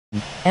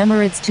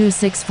Emirates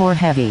 264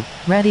 Heavy,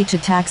 ready to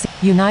taxi.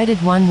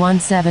 United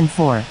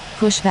 1174,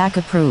 pushback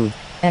approved.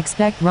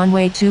 Expect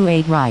runway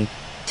 28 right.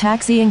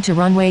 Taxiing to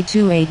runway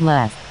 28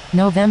 left.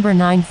 November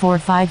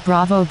 945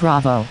 Bravo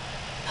Bravo.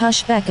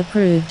 Pushback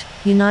approved,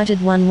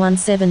 United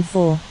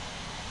 1174.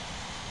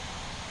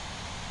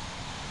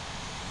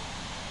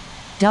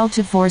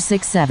 Delta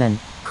 467,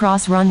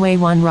 cross runway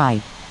 1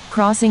 right.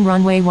 Crossing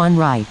runway 1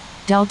 right.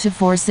 Delta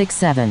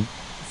 467.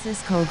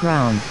 Cisco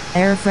ground.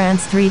 Air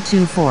France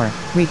 324,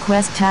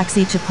 request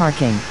taxi to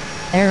parking.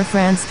 Air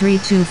France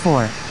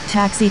 324,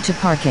 taxi to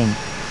parking.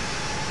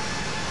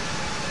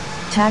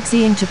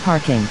 Taxiing to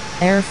parking.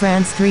 Air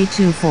France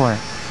 324.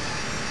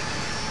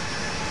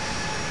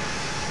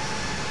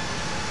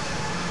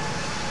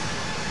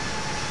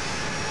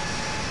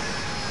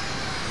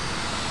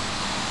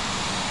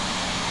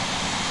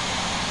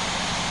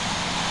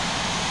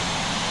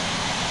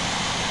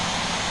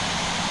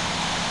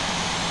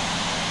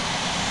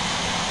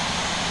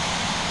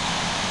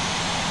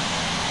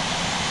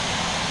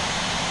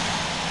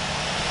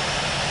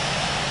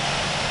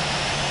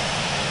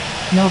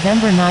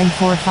 November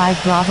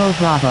 945 Bravo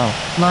Bravo.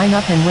 Line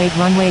up and wait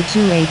runway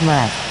 28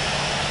 left.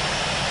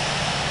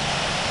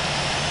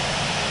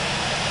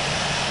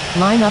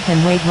 Line up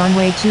and wait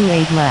runway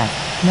 28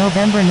 left.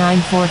 November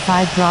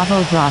 945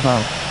 Bravo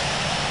Bravo.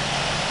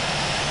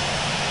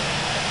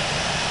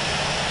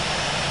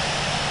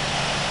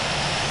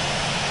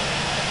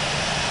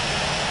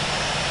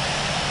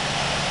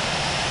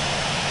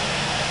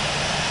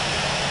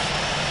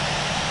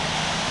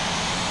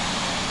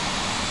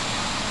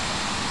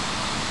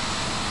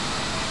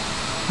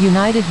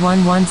 United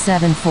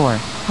 1174,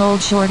 hold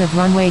short of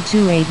runway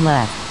 28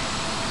 left.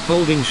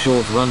 Holding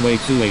short runway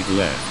 28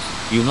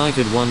 left.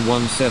 United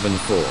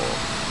 1174.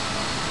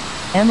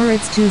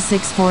 Emirates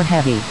 264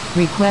 Heavy,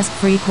 request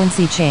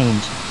frequency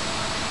change.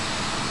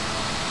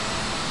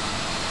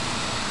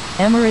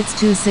 Emirates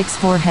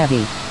 264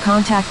 Heavy,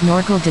 contact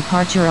Norcal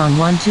departure on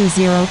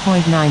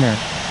 120.9er.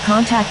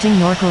 Contacting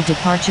Norcal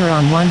departure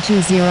on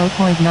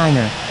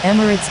 120.9er,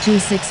 Emirates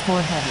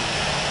 264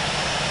 Heavy.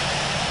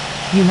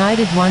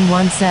 United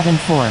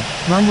 1174,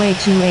 runway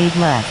 28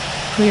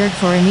 left, cleared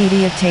for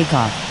immediate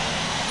takeoff.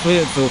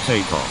 Cleared for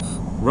takeoff.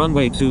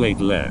 Runway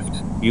 28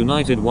 left.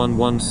 United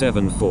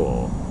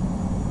 1174.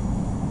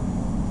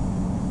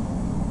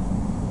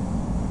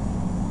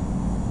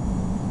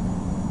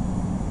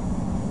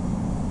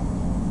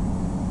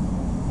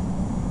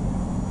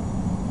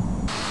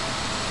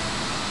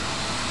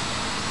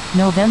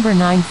 November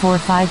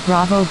 945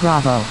 Bravo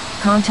Bravo,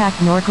 contact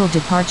Norcal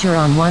departure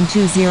on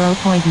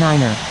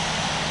 120.9er.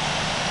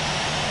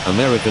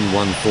 American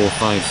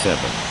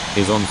 1457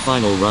 is on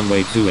final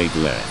runway 28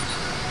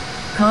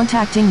 left.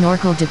 Contacting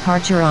Norcal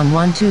departure on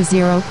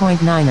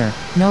 120.9er,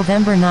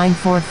 November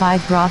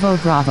 945 Bravo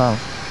Bravo.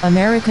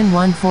 American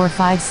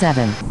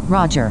 1457,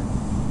 Roger.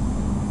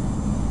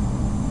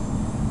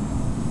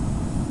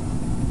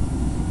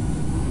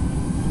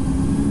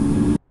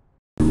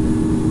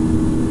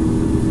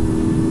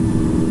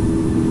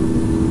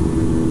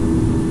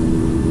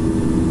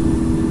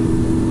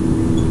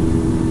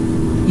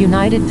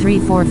 United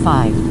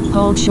 345,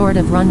 hold short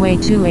of runway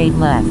 28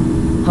 left.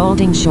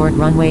 Holding short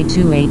runway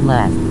 28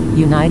 left.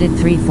 United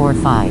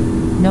 345.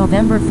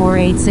 November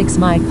 486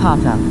 Mike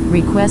Papa,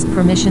 request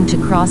permission to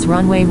cross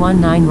runway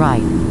 19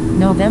 right.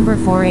 November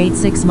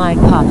 486 Mike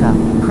Papa,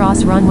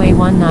 cross runway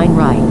 19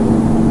 right.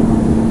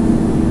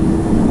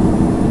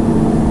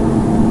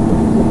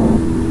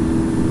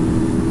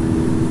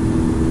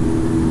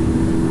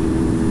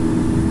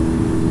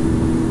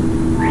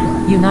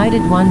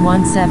 United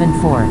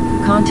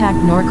 1174, contact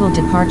Norcal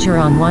departure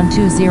on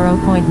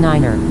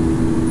 120.9er.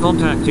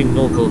 Contacting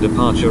Norcal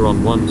departure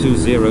on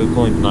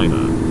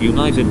 120.9er,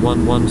 United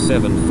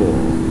 1174.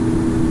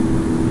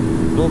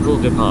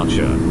 Norcal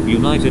departure,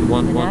 United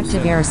 1174.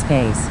 Inactive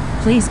airspace,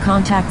 please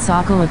contact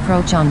Sokol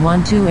approach on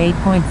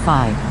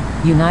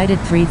 128.5. United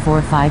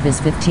 345 is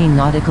 15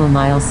 nautical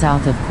miles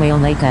south of Quail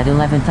Lake at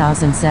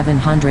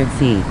 11,700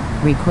 feet,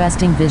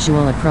 requesting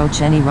visual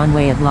approach any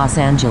runway at Los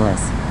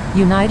Angeles.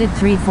 United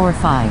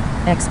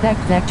 345, expect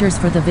vectors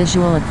for the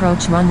visual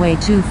approach runway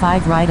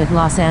 25 right at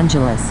Los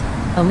Angeles.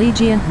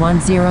 Allegiant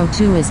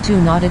 102 is 2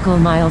 nautical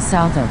miles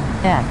south of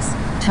X.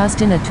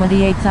 Tustin at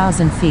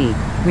 28,000 feet,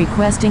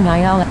 requesting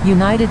IL.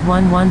 United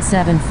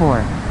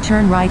 1174,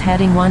 turn right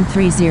heading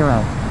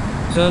 130.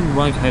 Turn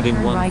right heading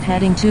Turn right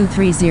heading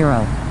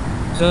 230.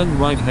 Turn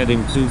right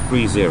heading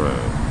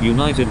 230,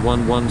 United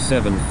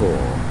 1174.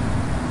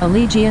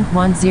 Allegiant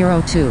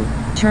 102,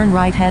 turn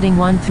right heading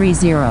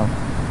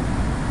 130.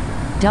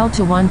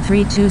 Delta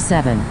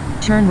 1327,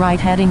 turn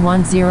right heading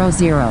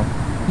 100.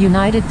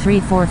 United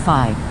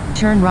 345,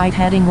 turn right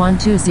heading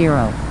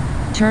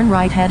 120. Turn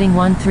right heading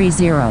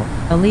 130.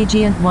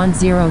 Allegiant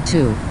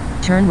 102,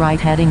 turn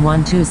right heading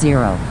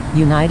 120.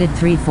 United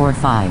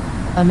 345.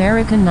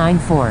 American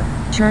 94,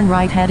 turn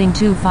right heading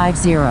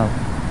 250.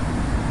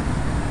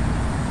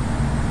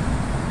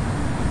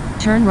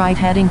 Turn right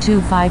heading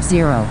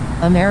 250,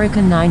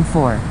 American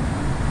 94.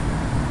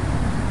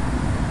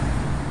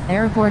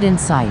 Airport in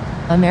sight.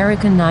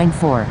 American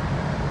 94.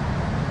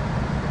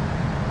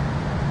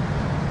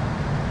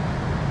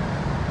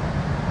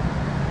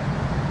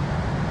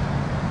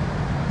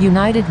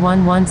 United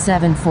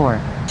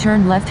 1174,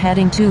 turn left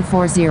heading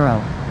 240.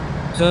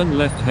 Turn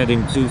left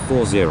heading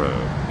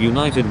 240,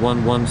 United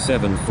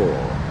 1174.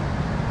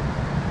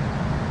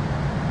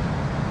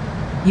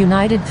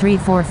 United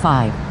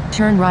 345,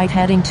 turn right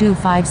heading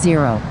 250.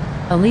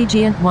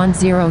 Allegiant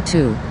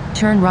 102,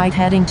 turn right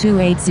heading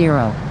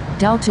 280.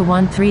 Delta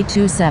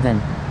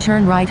 1327,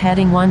 turn right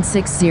heading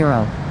 160.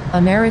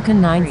 American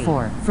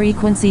 94,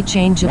 frequency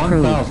change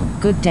approved.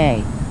 1000. Good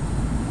day.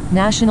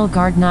 National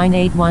Guard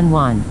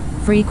 9811,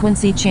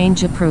 frequency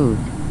change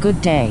approved.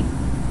 Good day.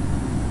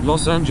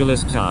 Los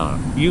Angeles Tower,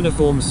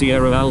 Uniform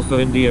Sierra Alpha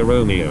India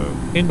Romeo,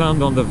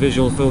 inbound on the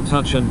visual full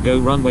touch and go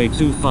runway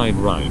 25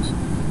 right.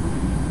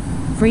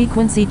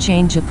 Frequency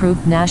change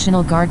approved.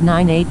 National Guard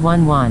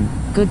 9811,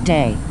 good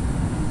day.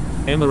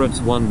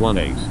 Emirates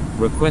 118,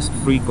 request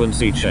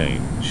frequency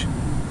change.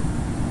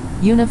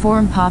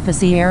 Uniform Papa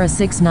Sierra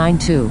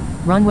 692,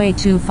 runway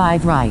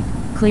 25 right,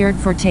 cleared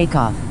for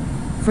takeoff.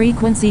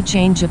 Frequency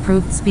change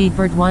approved.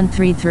 Speedbird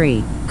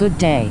 133, good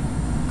day.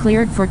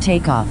 Cleared for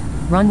takeoff,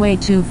 runway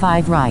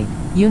 25 right,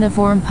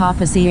 Uniform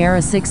Papa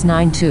Sierra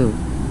 692.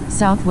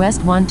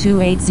 Southwest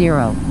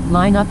 1280,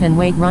 line up and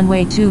wait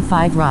runway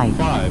 25 right.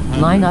 500.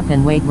 Line up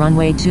and wait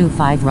runway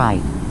 25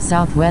 right,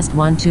 Southwest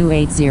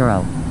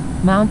 1280.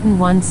 Mountain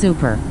 1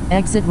 Super,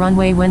 exit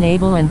runway when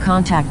able and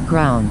contact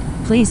ground,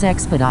 please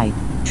expedite.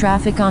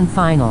 Traffic on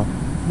final.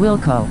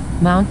 Wilco,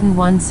 Mountain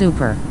 1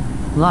 Super.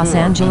 Los 400.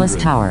 Angeles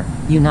Tower,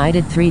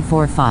 United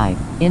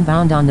 345,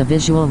 inbound on the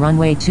visual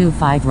runway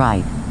 25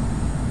 right.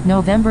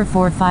 November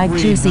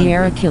 452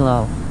 Sierra 300.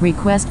 Kilo,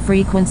 request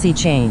frequency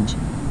change.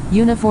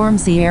 Uniform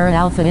Sierra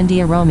Alpha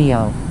India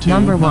Romeo,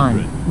 number 1,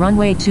 200.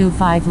 runway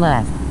 25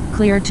 left,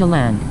 cleared to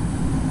land.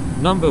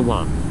 Number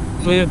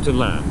 1, cleared to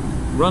land.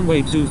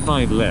 Runway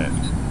 25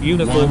 left.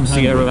 Uniform 100.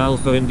 Sierra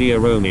Alpha India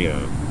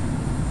Romeo.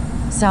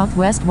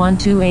 Southwest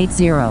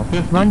 1280,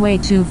 50. runway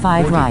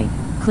 25 40. right,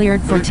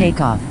 cleared for 30.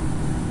 takeoff.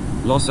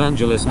 Los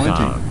Angeles 20.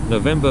 Tower,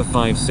 November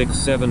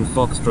 567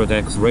 Foxtrot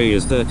X-ray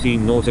is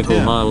 13 nautical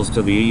 10. miles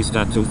to the east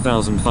at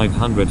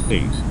 2,500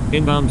 feet.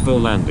 Inbound for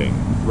landing.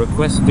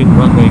 Requesting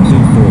runway 24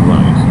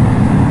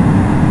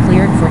 right.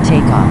 Cleared for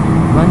takeoff,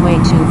 runway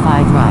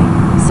 25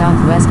 right,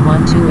 Southwest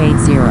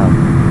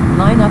 1280.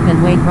 Line up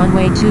and wait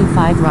runway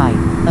 25 right,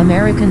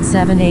 American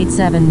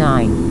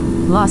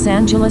 7879. Los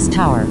Angeles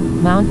Tower,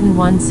 Mountain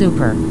 1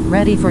 Super,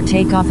 ready for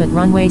takeoff at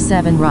runway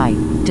 7 right,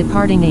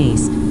 departing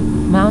east.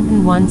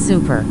 Mountain 1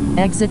 Super,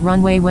 exit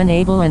runway when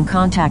able and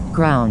contact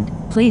ground,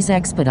 please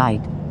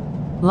expedite.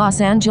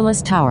 Los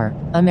Angeles Tower,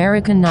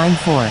 American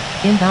 94,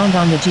 inbound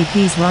on the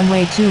GP's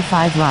runway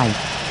 25 right.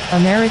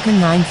 American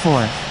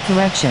 94,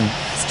 correction,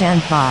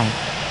 stand by.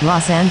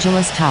 Los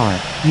Angeles Tower,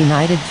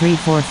 United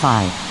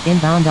 345,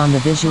 inbound on the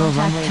visual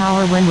runway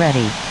tower when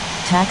ready.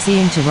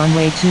 Taxiing to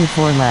runway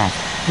 24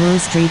 left, Blue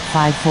Street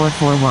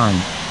 5441.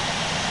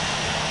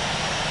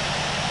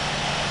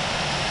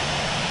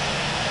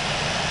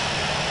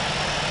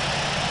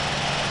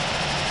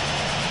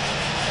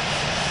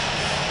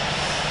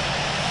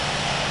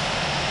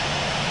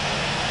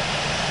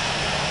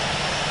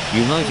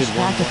 United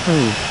Pushback 1.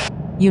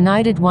 approved.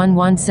 United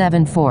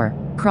 1174,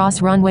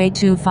 cross runway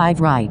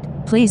 25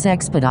 right, please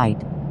expedite.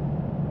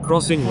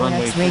 Crossing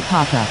runway X-ray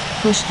Papa,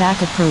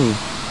 pushback approved.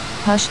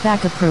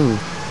 Pushback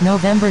approved.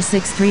 November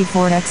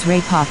 634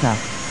 X-ray Papa.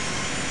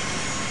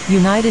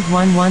 United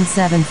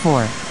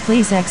 1174,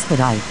 please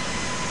expedite.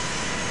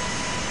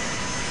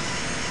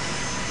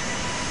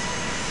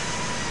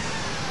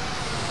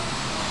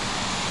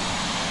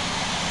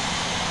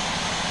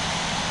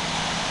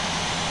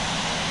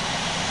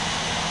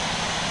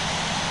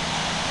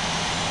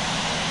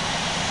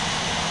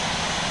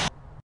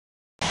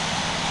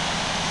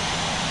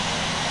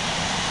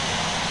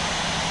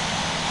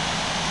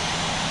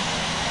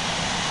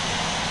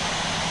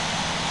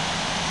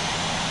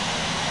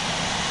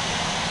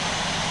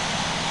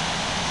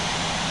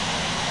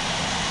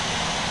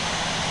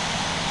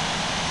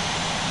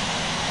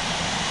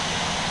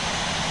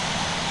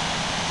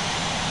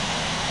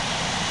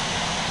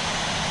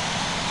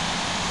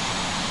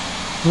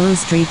 Blue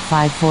Street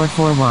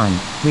 5441,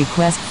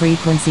 request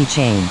frequency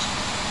change.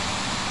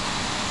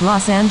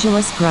 Los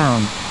Angeles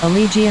Ground,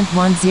 Allegiant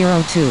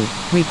 102,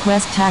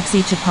 request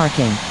taxi to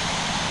parking.